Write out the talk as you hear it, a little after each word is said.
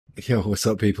Yo, what's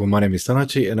up, people? My name is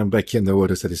Tanachi, and I'm back in the world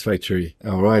of Satisfactory.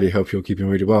 Alrighty, hope you're keeping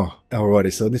really well.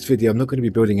 Alrighty, so in this video, I'm not going to be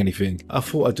building anything. I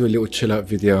thought I'd do a little chill out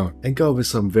video and go over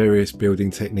some various building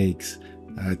techniques,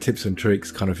 tips and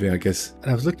tricks kind of thing, I guess.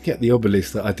 And I was looking at the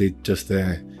obelisk that I did just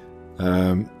there.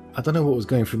 I don't know what was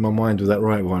going through my mind with that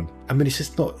right one. I mean, it's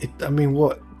just not, I mean,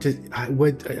 what? You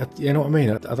know what I mean?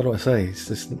 I don't know what to say. It's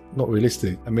just not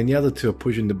realistic. I mean, the other two are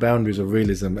pushing the boundaries of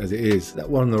realism as it is. That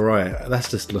one on the right, that's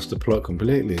just lost the plot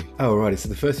completely. Alrighty, so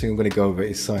the first thing I'm going to go over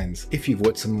is signs. If you've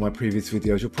watched some of my previous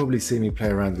videos, you'll probably see me play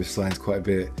around with signs quite a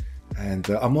bit. And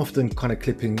I'm often kind of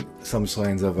clipping some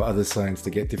signs over other signs to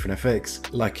get different effects.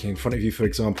 Like in front of you, for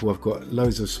example, I've got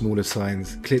loads of smaller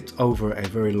signs clipped over a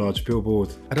very large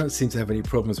billboard. I don't seem to have any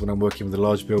problems when I'm working with a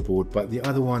large billboard, but the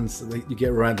other ones, you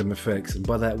get random effects. And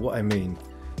by that, what I mean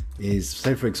is,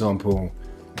 say for example,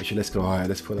 actually let's go higher,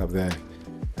 let's put it up there.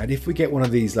 And if we get one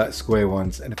of these like square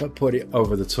ones, and if I put it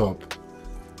over the top,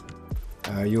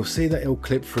 you'll see that it'll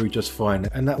clip through just fine,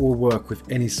 and that will work with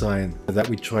any sign that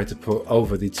we try to put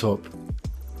over the top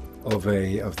of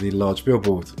the large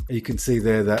billboard. You can see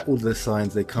there that all the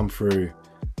signs, they come through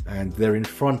and they're in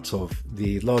front of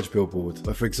the large billboard.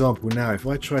 But for example, now if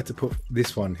I try to put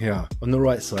this one here on the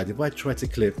right side, if I try to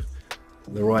clip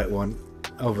the right one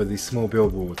over the small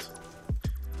billboard,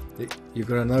 you're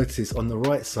going to notice on the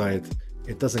right side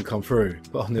it doesn't come through,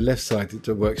 but on the left side it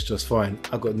works just fine.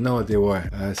 I've got no idea why.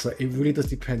 So it really does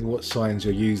depend what signs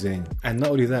you're using, and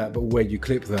not only that, but where you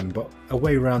clip them. But a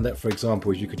way around that, for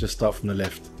example, is you could just start from the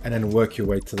left and then work your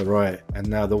way to the right, and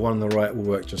now the one on the right will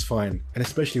work just fine. And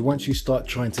especially once you start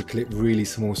trying to clip really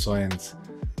small signs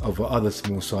over other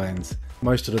small signs,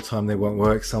 most of the time they won't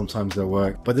work, sometimes they'll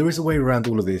work, but there is a way around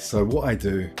all of this. So what I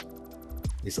do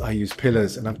is I use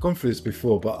pillars, and I've gone through this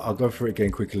before, but I'll go through it again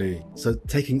quickly. So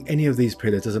taking any of these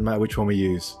pillars, doesn't matter which one we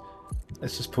use.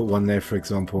 Let's just put one there, for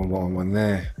example, and one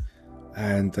there.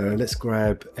 And let's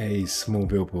grab a small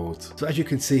billboard. So as you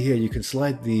can see here, you can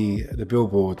slide the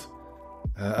billboard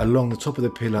along the top of the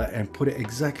pillar and put it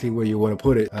exactly where you want to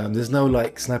put it. There's no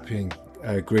like snapping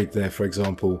grid there, for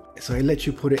example. So it lets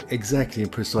you put it exactly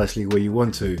and precisely where you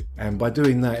want to. And by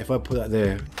doing that, if I put that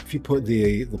there, if you put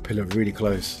the pillar really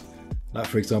close, like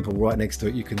for example right next to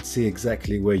it, you can see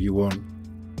exactly where you want,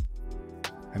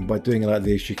 and by doing it like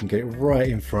this you can get it right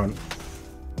in front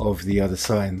of the other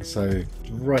sign, so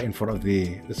right in front of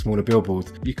the smaller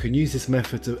billboard. You can use this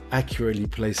method to accurately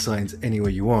place signs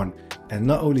anywhere you want, and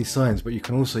not only signs, but you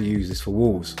can also use this for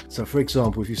walls. So for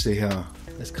example, if you see here,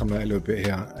 let's come out a little bit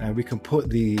here, and we can put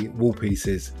the wall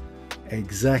pieces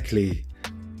exactly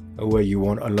where you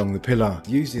want along the pillar,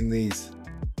 using these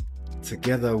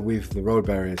together with the road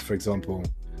barriers. For example,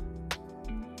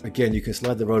 again, you can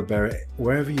slide the road barrier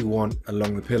wherever you want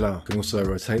along the pillar. You can also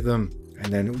rotate them,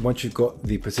 and then once you've got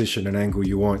the position and angle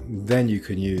you want, then you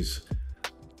can use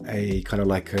a kind of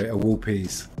like a wall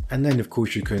piece, and then of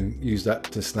course you can use that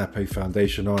to snap a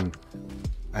foundation on.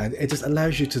 And it just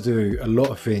allows you to do a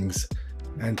lot of things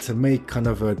and to make kind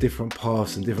of different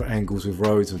paths and different angles with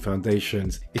roads and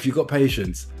foundations. If you've got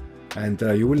patience and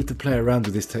you're willing to play around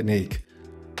with this technique,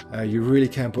 you really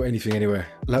can put anything anywhere.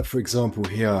 Like for example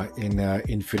here in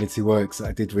Infinity Works that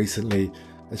I did recently,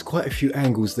 there's quite a few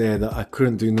angles there that I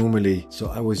couldn't do normally, so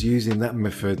I was using that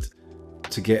method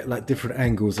to get like different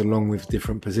angles along with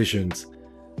different positions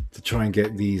to try and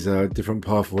get these different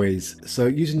pathways. So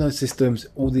using those systems,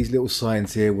 all these little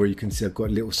signs here where you can see I've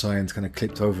got little signs kind of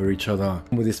clipped over each other.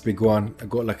 With this big one, I've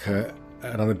got like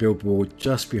another billboard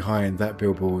just behind that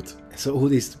billboard. So all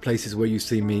these places where you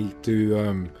see me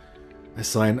do a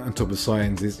sign on top of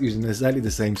signs is using exactly the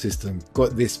same system.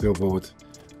 Got this billboard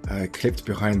clipped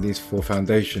behind these four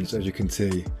foundations. As you can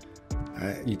see,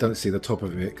 you don't see the top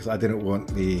of it because I didn't want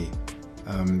the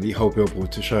whole billboard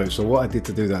to show. So what I did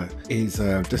to do that is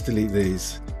just delete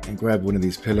these and grab one of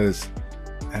these pillars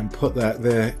and put that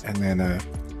there, and then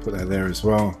put that there as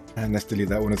well, and let's delete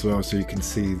that one as well so you can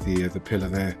see the pillar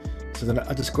there. So then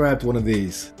I just grabbed one of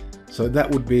these, so that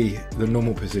would be the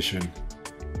normal position.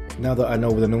 Now that I know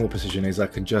where the normal position is, I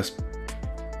can just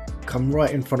come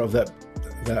right in front of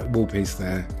that wall piece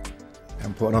there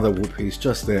and put another wall piece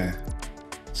just there.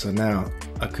 So now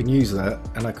I can use that,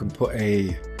 and I can put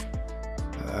a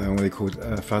what they called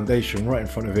a foundation right in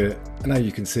front of it. And now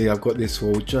you can see I've got this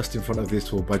wall just in front of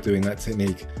this wall by doing that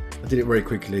technique. I did it very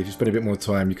quickly. If you spend a bit more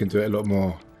time, you can do it a lot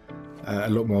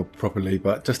more properly.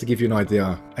 But just to give you an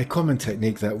idea, a common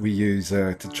technique that we use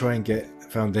to try and get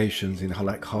foundations in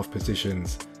like half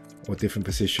positions or different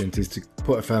positions is to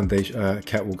put a foundation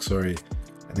catwalk, sorry,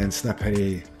 and then snap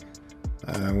a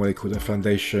what they call a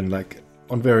foundation like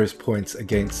on various points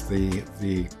against the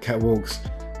catwalks,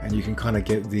 and you can kind of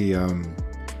get the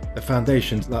The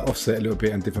foundations like offset a little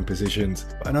bit in different positions.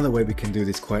 But another way we can do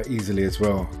this quite easily as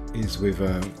well is with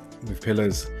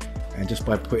pillars, and just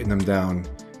by putting them down,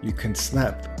 you can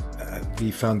snap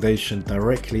the foundation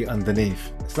directly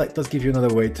underneath. It's like, does give you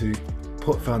another way to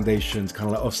put foundations, kind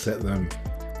of like offset them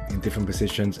in different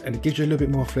positions, and it gives you a little bit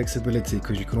more flexibility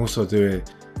because you can also do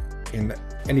it in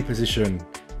any position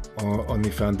on the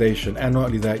foundation. And not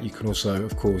only that, you can also,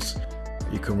 of course,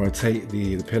 you can rotate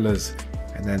the pillars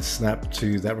and then snap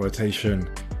to that rotation.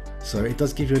 So it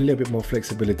does give you a little bit more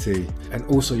flexibility, and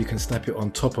also you can snap it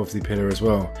on top of the pillar as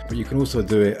well. But you can also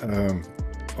do it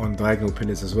on diagonal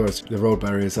pillars as well, so the roll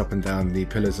barriers up and down the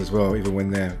pillars as well, even when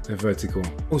they're vertical.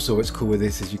 Also, what's cool with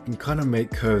this is you can kind of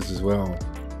make curves as well.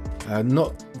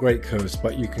 Not great curves,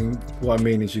 but you can, what I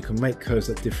mean is you can make curves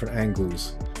at different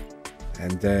angles,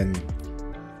 and then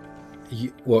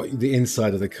the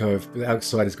inside of the curve, the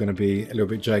outside is going to be a little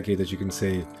bit jagged, as you can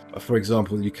see. But for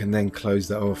example, you can then close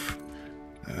that off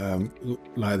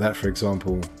like that, for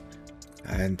example,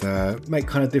 and make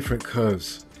kind of different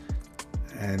curves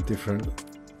and different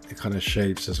kind of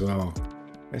shapes as well.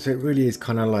 And so it really is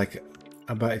kind of like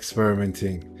about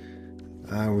experimenting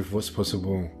with what's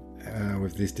possible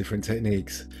with these different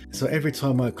techniques. So every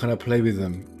time I kind of play with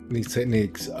them, these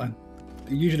techniques, I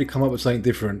usually come up with something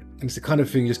different, and it's the kind of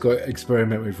thing you just got to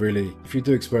experiment with, really. If you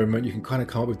do experiment, you can kind of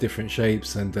come up with different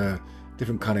shapes and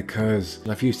different kind of curves.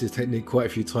 And I've used this technique quite a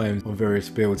few times on various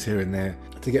builds here and there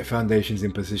to get foundations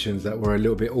in positions that were a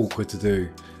little bit awkward to do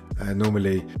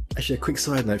normally. Actually, a quick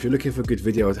side note, if you're looking for a good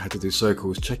video on how to do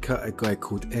circles, check out a guy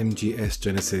called MGS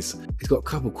Genesis. He's got a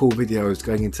couple cool videos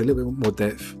going into a little bit more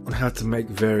depth on how to make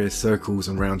various circles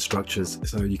and round structures,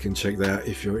 so you can check that out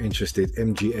if you're interested.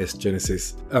 MGS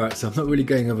Genesis. Alright, so I'm not really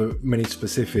going over many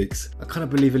specifics. I kind of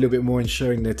believe a little bit more in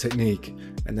sharing their technique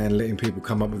and then letting people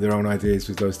come up with their own ideas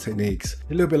with those techniques.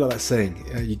 A little bit like that saying,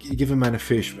 you give a man a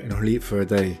fish and he'll eat for a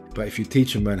day, but if you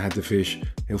teach a man how to fish,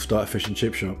 he'll start a fish and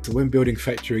chip shop. So when building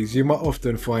factories, you might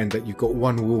often find that you've got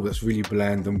one wall that's really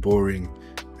bland and boring,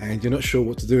 and you're not sure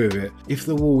what to do with it. If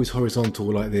the wall is horizontal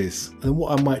like this, then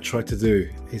what I might try to do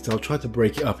is I'll try to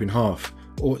break it up in half,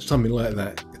 or something like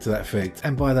that, to that effect.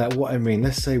 And by that, what I mean,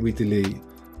 let's say we delete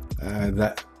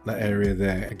that area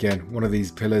there, again, one of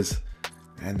these pillars,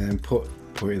 and then put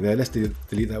it there. Let's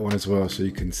delete that one as well, so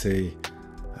you can see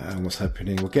what's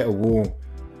happening. We'll get a wall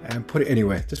and put it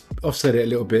anywhere, just offset it a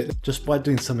little bit, just by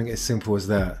doing something as simple as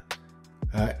that.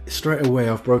 Straight away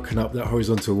I've broken up that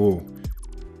horizontal wall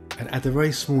and add a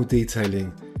very small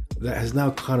detailing that has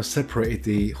now kind of separated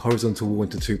the horizontal wall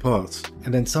into two parts.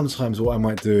 And then sometimes what I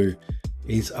might do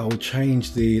is I'll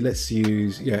change the, let's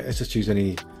just use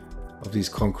any of these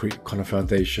concrete kind of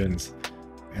foundations,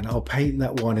 and I'll paint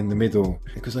that one in the middle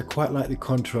because I quite like the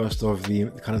contrast of the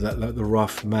kind of that, like the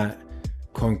rough matte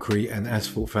concrete and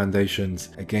asphalt foundations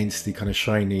against the kind of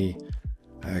shiny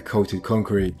coated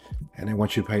concrete. And then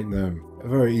once you paint them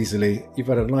very easily, you've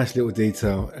had a nice little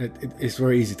detail. It's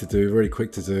very easy to do, very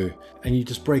quick to do, and you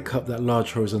just break up that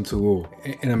large horizontal wall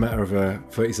in a matter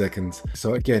of 30 seconds.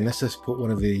 So again, let's just put one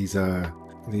of these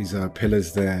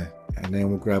pillars there, and then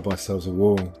we'll grab ourselves a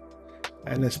wall,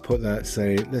 and let's put that,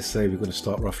 let's say we're going to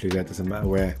start roughly there, doesn't matter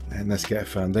where, and let's get a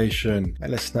foundation,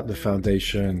 and let's snap the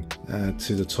foundation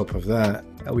to the top of that,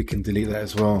 and we can delete that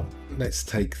as well. Let's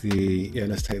take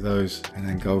let's take those and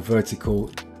then go vertical.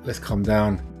 Let's come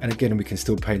down, and again we can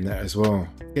still paint that as well.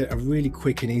 Get a really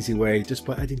quick and easy way, just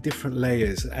by adding different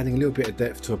layers, adding a little bit of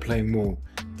depth to a plain wall.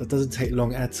 That doesn't take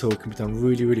long at all, it can be done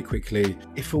really quickly.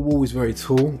 If a wall is very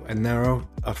tall and narrow,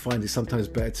 I find it sometimes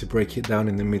better to break it down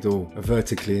in the middle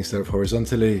vertically instead of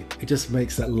horizontally. It just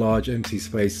makes that large empty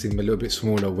space seem a little bit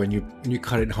smaller when you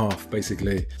cut it in half,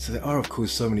 basically. So there are of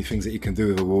course so many things that you can do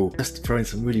with a wall. Just throwing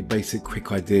some really basic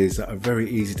quick ideas that are very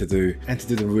easy to do, and to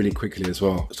do them really quickly as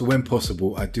well. So when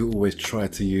possible, I do always try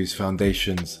to use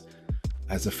foundations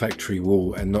as a factory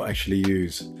wall and not actually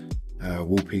use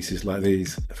wall pieces like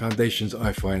these. Foundations,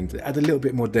 I find, add a little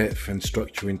bit more depth and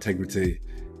structural integrity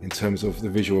in terms of the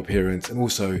visual appearance, and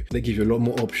also they give you a lot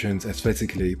more options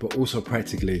aesthetically but also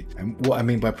practically. And what I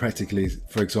mean by practically,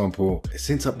 for example,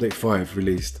 since update 5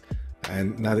 released,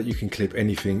 and now that you can clip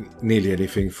anything, nearly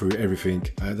anything, through everything,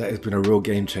 that has been a real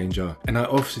game changer. And I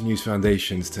often use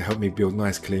foundations to help me build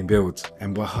nice clean builds,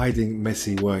 and by hiding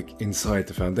messy work inside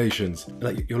the foundations,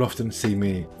 like you'll often see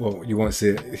me, well, you won't see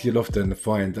it, you'll often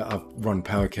find that I've run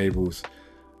power cables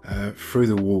through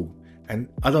the wall. And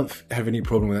I don't have any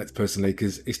problem with that personally,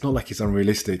 because it's not like it's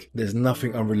unrealistic. There's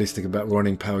nothing unrealistic about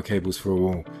running power cables through a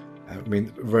wall. I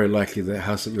mean, very likely the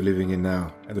house that you're living in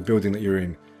now, and the building that you're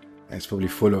in, it's probably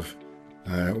full of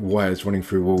wires running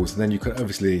through walls. And then you can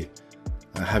obviously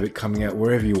have it coming out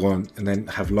wherever you want, and then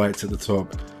have lights at the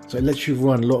top, So it lets you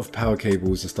run a lot of power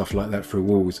cables and stuff like that through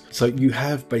walls. So you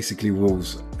have basically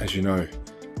walls, as you know,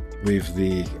 with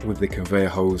the conveyor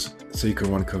holes, so you can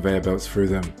run conveyor belts through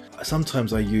them.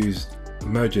 Sometimes I use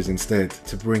mergers instead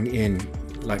to bring in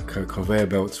like conveyor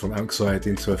belts from outside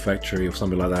into a factory or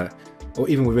something like that, or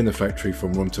even within the factory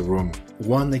from room to room.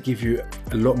 One, they give you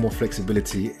a lot more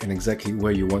flexibility in exactly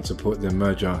where you want to put the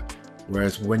merger,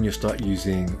 whereas when you start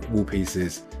using wall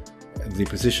pieces, the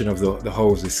position of the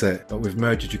holes is set. But with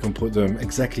mergers you can put them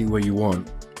exactly where you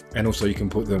want, and also you can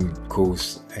put them, of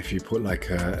course, if you put like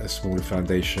a smaller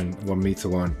foundation, 1 meter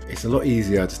one, it's a lot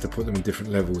easier just to put them in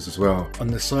different levels as well. On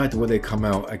the side where they come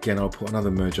out, again I'll put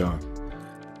another merger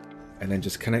and then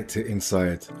just connect it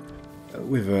inside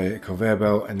with a conveyor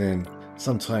belt, and then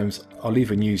sometimes I'll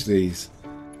even use these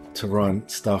to run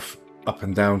stuff up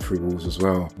and down through walls as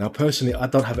well. Now personally I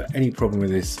don't have any problem with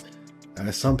this.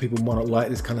 Some people might not like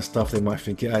this kind of stuff, they might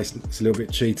think it's a little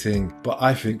bit cheating, but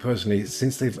I think personally,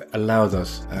 since they've allowed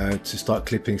us to start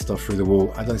clipping stuff through the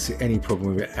wall, I don't see any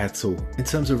problem with it at all. In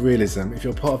terms of realism, if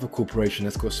you're part of a corporation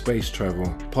that's got space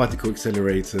travel, particle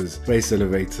accelerators, space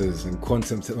elevators and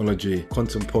quantum technology,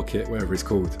 quantum pocket, whatever it's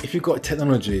called, if you've got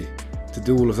technology to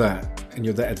do all of that and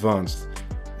you're that advanced,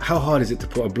 how hard is it to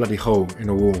put a bloody hole in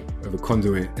a wall with a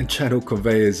conduit and channel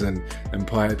conveyors and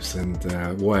pipes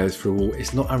and wires through a wall?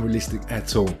 It's not unrealistic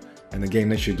at all, and the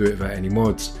game lets you do it without any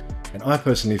mods. And I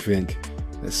personally think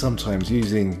that sometimes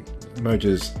using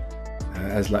mergers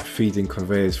as like feeding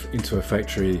conveyors into a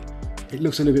factory, it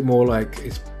looks a little bit more like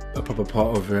it's a proper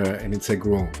part of an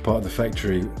integral part of the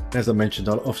factory. As I mentioned,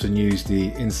 I'll often use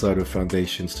the inside of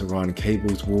foundations to run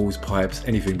cables, walls, pipes,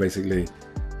 anything basically.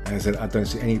 As I said, I don't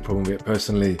see any problem with it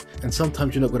personally, and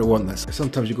sometimes you're not going to want that.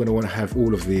 Sometimes you're going to want to have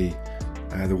all of the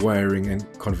wiring and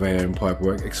conveyor and pipe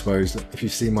work exposed. If you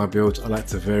see my builds, I like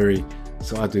to vary,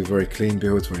 so I do very clean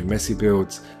builds, very messy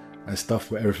builds, stuff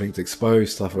where everything's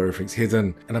exposed, stuff where everything's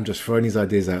hidden, and I'm just throwing these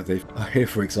ideas out there. Here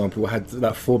for example, I had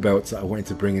about 4 belts that I wanted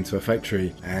to bring into a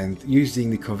factory, and using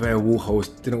the conveyor wall holes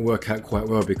didn't work out quite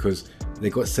well because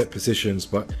they got set positions,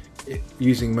 but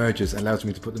using mergers allows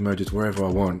me to put the mergers wherever I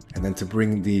want, and then to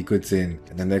bring the goods in,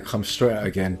 and then they come straight out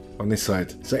again on this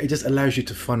side. So it just allows you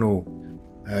to funnel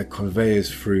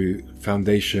conveyors through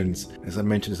foundations. As I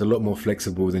mentioned, it's a lot more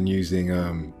flexible than using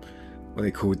what they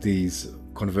call these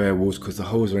conveyor walls, because the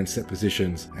holes are in set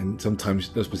positions and sometimes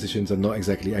those positions are not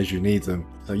exactly as you need them.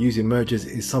 So using mergers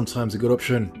is sometimes a good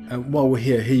option. And while we're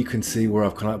here you can see where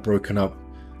I've kind of broken up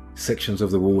sections of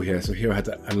the wall here. So here I had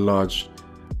a large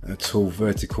tall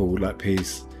vertical like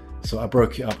piece, so I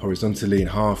broke it up horizontally in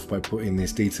half by putting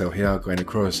this detail here going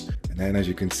across, and then as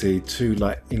you can see 2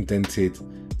 like indented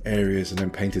areas and then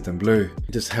painted them blue.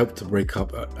 It just helped to break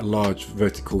up a large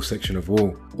vertical section of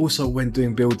wall. Also, when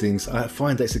doing buildings, I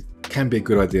find that it can be a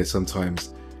good idea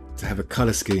sometimes to have a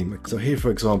color scheme. So here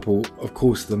for example, of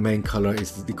course the main color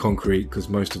is the concrete because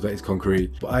most of that is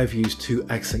concrete, but I've used 2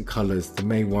 accent colors, the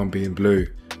main one being blue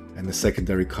and the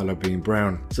secondary color being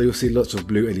brown. So you'll see lots of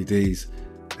blue LEDs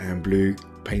and blue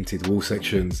painted wall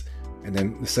sections, and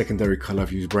then the secondary color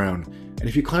I've used brown. And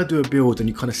if you kind of do a build and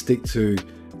you kind of stick to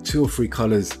 2 or 3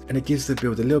 colors, and it gives the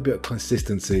build a little bit of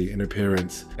consistency in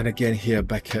appearance. And again here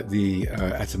back at the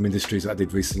Atom Industries that I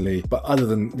did recently, but other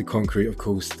than the concrete, of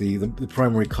course, the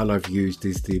primary color I've used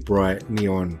is the bright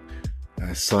neon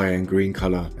cyan green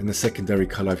color, and the secondary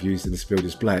color I've used in this build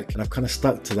is black, and I've kind of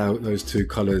stuck to those 2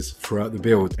 colors throughout the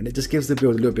build, and it just gives the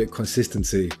build a little bit of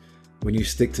consistency when you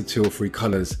stick to 2 or 3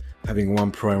 colors, having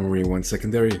 1 primary and 1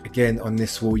 secondary. Again, on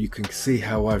this wall you can see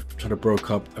how I've tried to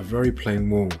broke up a very plain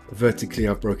wall. Vertically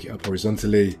I've broke it up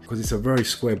horizontally because it's a very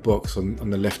square box on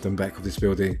the left and back of this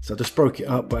building, so I just broke it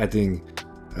up by adding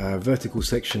vertical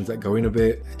sections that go in a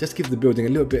bit, just give the building a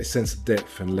little bit of sense of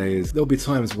depth and layers. There'll be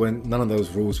times when none of those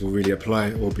rules will really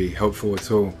apply or be helpful at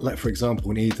all. Like for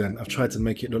example in Eden, I've tried to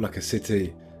make it look like a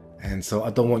city, and so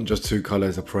I don't want just 2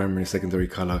 colors, a primary and secondary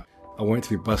color. I want it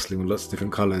to be bustling with lots of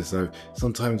different colors, so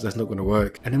sometimes that's not going to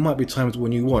work. And there might be times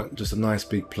when you want just a nice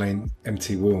big plain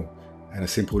empty wall and a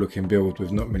simple looking build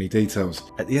with not many details.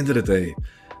 At the end of the day,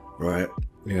 right,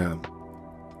 yeah,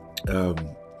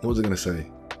 what was I going to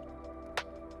say?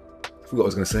 I forgot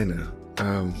what I was going to say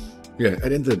now. Yeah, at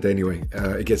the end of the day anyway,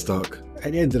 it gets dark.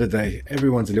 At the end of the day,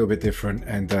 everyone's a little bit different,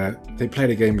 and they play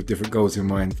the game with different goals in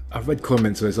mind. I've read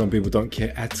comments where some people don't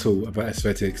care at all about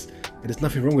aesthetics, and there's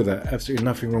nothing wrong with that, absolutely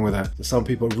nothing wrong with that. Some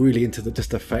people are really into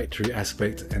just the factory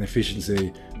aspect and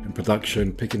efficiency and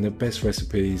production, picking the best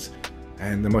recipes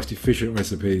and the most efficient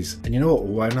recipes. And you know what,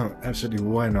 why not? Absolutely,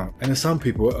 why not? And then some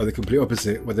people are the complete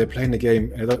opposite, where they're playing the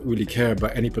game and they don't really care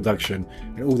about any production,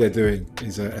 and all they're doing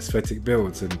is aesthetic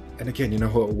builds. And again, you know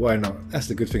what, why not? That's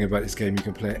the good thing about this game, you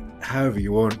can play it however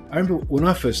you want. I remember when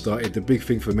I first started, the big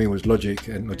thing for me was logic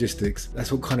and logistics.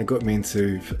 That's what kind of got me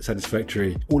into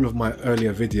Satisfactory. All of my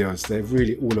earlier videos, they're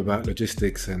really all about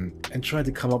logistics and trying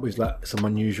to come up with like some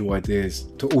unusual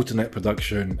ideas to alternate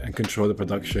production and control the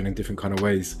production in different kind of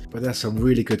ways. But there's some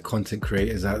really good content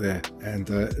creators out there, and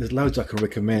there's loads I can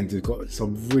recommend who've got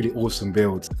some really awesome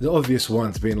builds. The obvious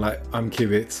ones being like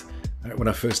Kivit. When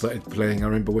I first started playing, I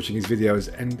remember watching his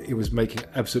videos and he was making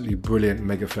absolutely brilliant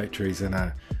mega factories and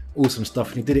awesome stuff,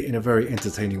 and he did it in a very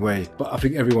entertaining way. But I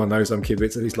think everyone knows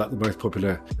Kivit, so he's like the most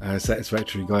popular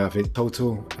Satisfactory guy, I think.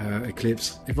 Total,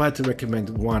 Eclipse. If I had to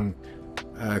recommend one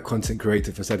content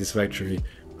creator for Satisfactory,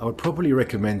 I would probably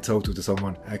recommend Total to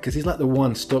someone, because he's like the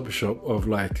one-stop shop of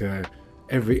like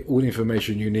all the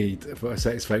information you need for a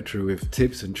Satisfactory, with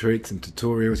tips and tricks and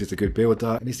tutorials. He's a good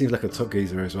builder, and he seems like a top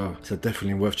geezer as well, so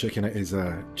definitely worth checking out his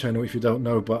channel if you don't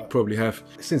know, but probably have.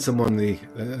 Since I'm on the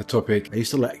topic, I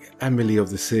used to like Amelie of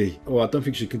the Sea. Well, I don't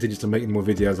think she continues to make any more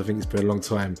videos, I think it's been a long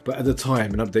time, but at the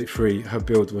time in update 3 her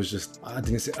build was just, I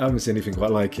haven't seen anything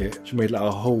quite like it. She made like a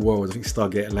whole world, I think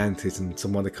Stargate Atlantis and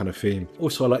some other kind of theme.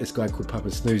 Also I like this guy called Papa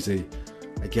Snoozy.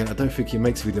 Again, I don't think he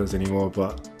makes videos anymore,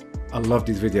 but I loved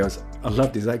his videos. I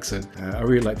loved his accent. I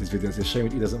really like his videos. It's a shame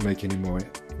he doesn't make anymore.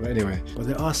 But anyway, but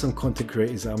there are some content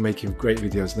creators that are making great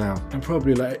videos now. And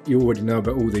probably like you already know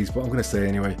about all these, but I'm going to say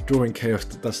anyway. Drawing Chaos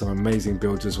does some amazing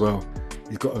builds as well.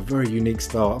 He's got a very unique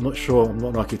style. I'm not sure, I'm not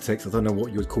an architect, I don't know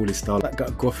what you would call his style. That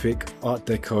got Gothic, Art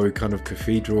Deco kind of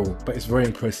cathedral, but it's very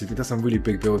impressive. He does some really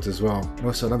big builds as well. And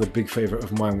also another big favourite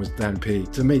of mine was Dan P.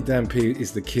 To me, Dan P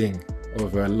is the king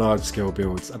of large scale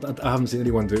builds. I haven't seen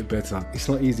anyone do it better. It's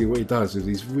not easy what he does with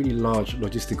these really large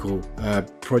logistical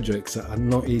projects that are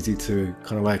not easy to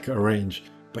kind of like arrange,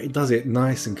 but he does it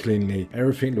nice and cleanly.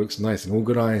 Everything looks nice and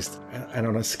organized, and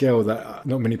on a scale that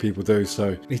not many people do.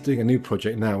 So he's doing a new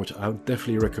project now, which I would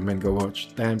definitely recommend go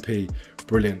watch. Dan P,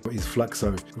 brilliant. But his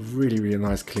Fluxo, really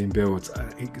nice clean builds.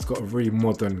 He's got a really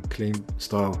modern clean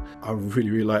style. I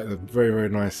really like them. Very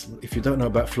nice. If you don't know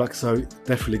about Fluxo,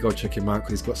 definitely go check him out,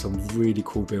 because he's got some really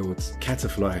cool builds.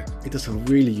 Catafly, he does some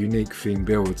really unique theme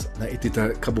builds. Like, he did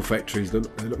a couple factories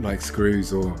that look like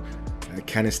screws or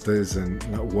canisters and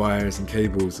like wires and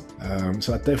cables,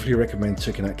 so I definitely recommend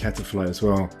checking out Catafly as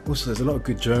well. Also, there's a lot of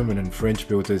good German and French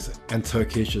builders, and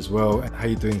Turkish as well. And how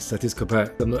you doing,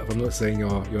 Satisfactory? If I'm not saying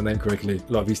your name correctly.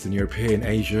 A lot of Eastern European,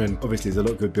 Asian. Obviously, there's a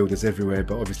lot of good builders everywhere,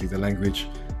 but obviously the language,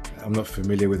 I'm not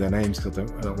familiar with their names because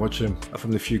I don't watch them.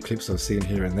 From the few clips I've seen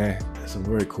here and there, some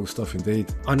very cool stuff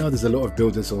indeed. I know there's a lot of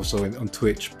builders also on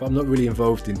Twitch, but I'm not really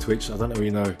involved in Twitch. I don't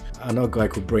really know. I know a guy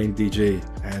called Brain DG,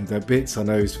 and Bits I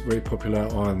know is very popular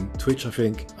on Twitch, I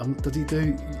think. Does he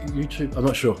do YouTube? I'm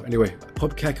not sure. Anyway,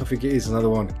 Popcac, I think it is another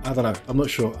one. I don't know. I'm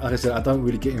not sure. Like I said, I don't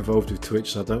really get involved with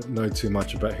Twitch, so I don't know too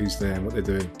much about who's there and what they're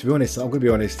doing. To be honest, I'm going to be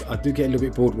honest, I do get a little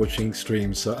bit bored watching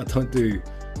streams, so I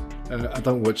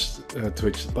don't watch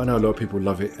Twitch, but I know a lot of people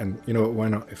love it, and you know what, why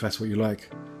not? If that's what you like,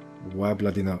 why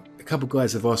bloody not? A couple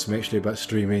guys have asked me actually about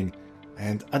streaming,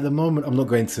 and at the moment I'm not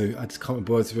going to. I just can't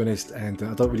be bothered, to be honest, and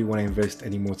I don't really want to invest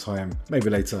any more time. Maybe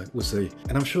later, we'll see.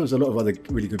 And I'm sure there's a lot of other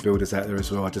really good builders out there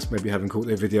as well. I just maybe haven't caught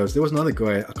their videos. There was another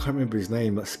guy, I can't remember his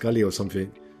name, like Scully or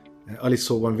something. And I only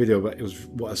saw one video, but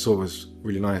what I saw was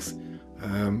really nice.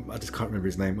 I just can't remember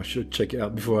his name. I should check it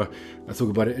out before I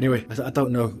talk about it. Anyway, I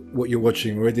don't know what you're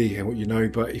watching already and what you know,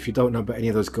 but if you don't know about any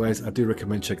of those guys, I do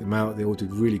recommend checking them out. They all do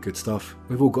really good stuff.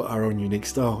 We've all got our own unique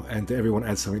style, and everyone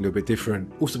adds something a little bit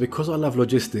different. Also, because I love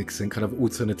logistics and kind of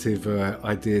alternative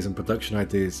ideas and production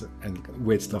ideas and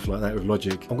weird stuff like that with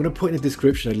logic, I'm going to put in the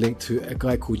description a link to a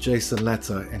guy called Jason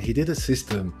Latta, and he did a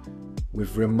system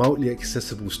with remotely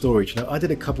accessible storage. Now, I did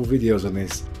a couple videos on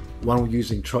this. One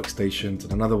using truck stations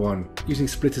and another one using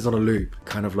splitters on a loop,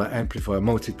 kind of like amplify,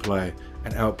 multiply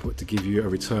and output to give you a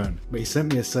return. But he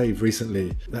sent me a save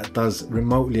recently that does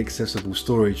remotely accessible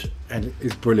storage, and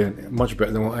it's brilliant, much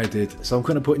better than what I did. So I'm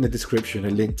going to put in the description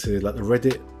a link to like the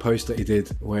Reddit post that he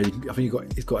did, where I think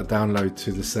he's got a download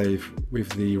to the save with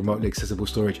the remotely accessible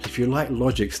storage. If you like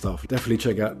logic stuff, definitely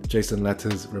check out Jason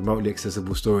Latta's remotely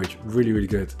accessible storage. Really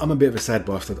good. I'm a bit of a sad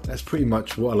bastard. That's pretty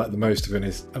much what I like the most, to be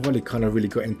honest. I've only kind of really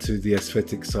got into the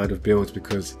aesthetic side of builds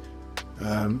because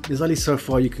there's only so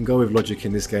far you can go with logic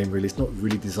in this game, really. It's not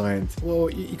really designed. Well,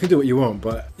 you can do what you want,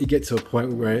 but you get to a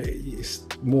point where it's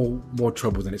more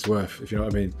trouble than it's worth, if you know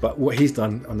what I mean. But what he's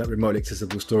done on that remotely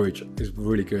accessible storage is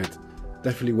really good.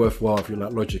 Definitely worthwhile if you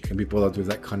like logic and be bothered with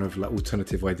that kind of like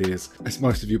alternative ideas. As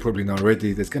most of you probably know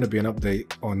already, there's going to be an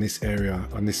update on this area,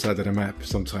 on this side of the map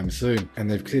sometime soon. And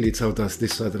they've clearly told us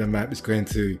this side of the map is going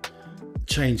to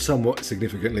change somewhat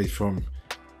significantly from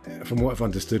what I've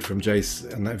understood from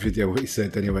Jace and that video, what he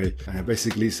said anyway.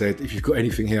 Basically he said, if you've got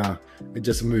anything here,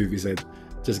 just move, he said.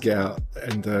 Just get out.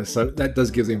 And so that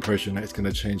does give the impression that it's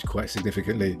going to change quite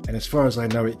significantly. And as far as I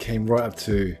know, it came right up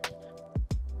to,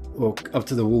 well, up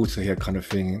to the water here kind of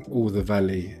thing, all the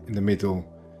valley in the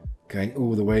middle, going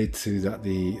all the way to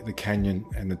the canyon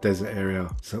and the desert area.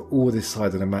 So all this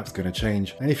side of the map's going to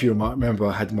change. And if you might remember,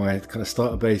 I had my kind of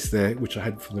starter base there, which I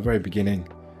had from the very beginning,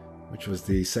 which was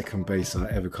the second base I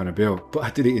ever kind of built. But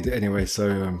I deleted it anyway,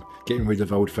 so getting rid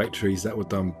of old factories that were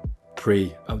done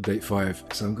pre-update 5.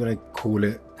 So I'm going to call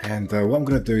it, and what I'm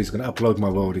going to do is going to upload my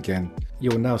world again.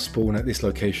 You'll now spawn at this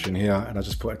location here, and I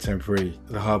just put a temporary,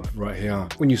 the hub right here.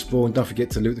 When you spawn, don't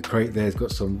forget to loot the crate there. It's got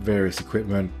some various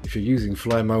equipment. If you're using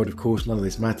fly mode, of course, none of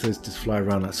this matters. Just fly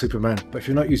around like Superman. But if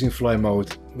you're not using fly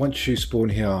mode, once you spawn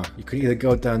here, you can either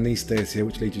go down these stairs here,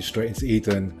 which lead you straight into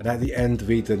Eden. And at the end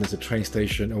of Eden, there's a train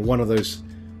station, and one of those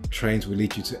trains will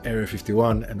lead you to Area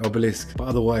 51 and Obelisk. But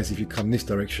otherwise, if you come this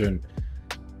direction,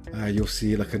 you'll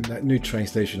see like a new train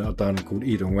station that I've done called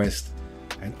Eden West.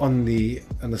 And on the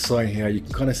sign here, you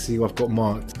can kind of see what I've got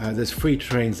marked. There's 3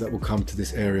 trains that will come to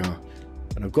this area,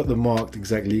 and I've got them marked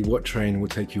exactly what train will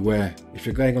take you where. If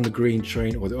you're going on the green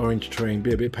train or the orange train,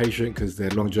 be a bit patient because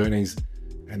they're long journeys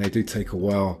and they do take a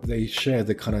while. They share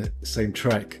the kind of same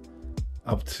track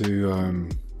up to,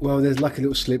 well, there's like a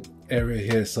little slip area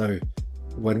here, so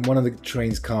when one of the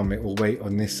trains come, it will wait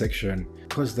on this section.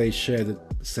 Because they share the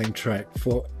same track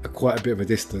for quite a bit of a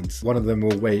distance, one of them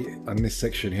will wait on this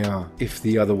section here if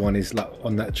the other one is like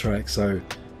on that track. So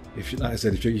if, like I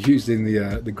said, if you're using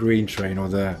the green train or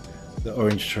the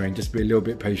orange train, just be a little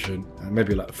bit patient,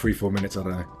 maybe like 3-4 minutes, I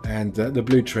don't know. And the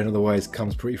blue train otherwise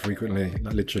comes pretty frequently,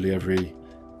 like literally every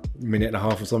minute and a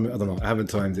half or something. I don't know, I haven't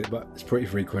timed it, but it's pretty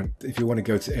frequent. If you want to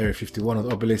go to Area 51 or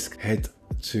the Obelisk, head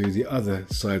to the other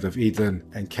side of Eden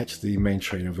and catch the main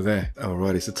train over there.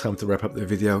 Alright, it's time to wrap up the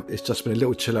video. It's just been a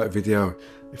little chill out video,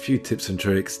 a few tips and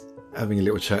tricks, having a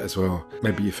little chat as well.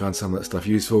 Maybe you found some of that stuff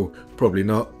useful, probably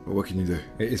not, but what can you do?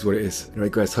 It is what it is. Anyway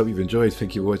guys, hope you've enjoyed,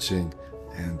 thank you for watching,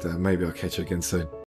 and maybe I'll catch you again soon.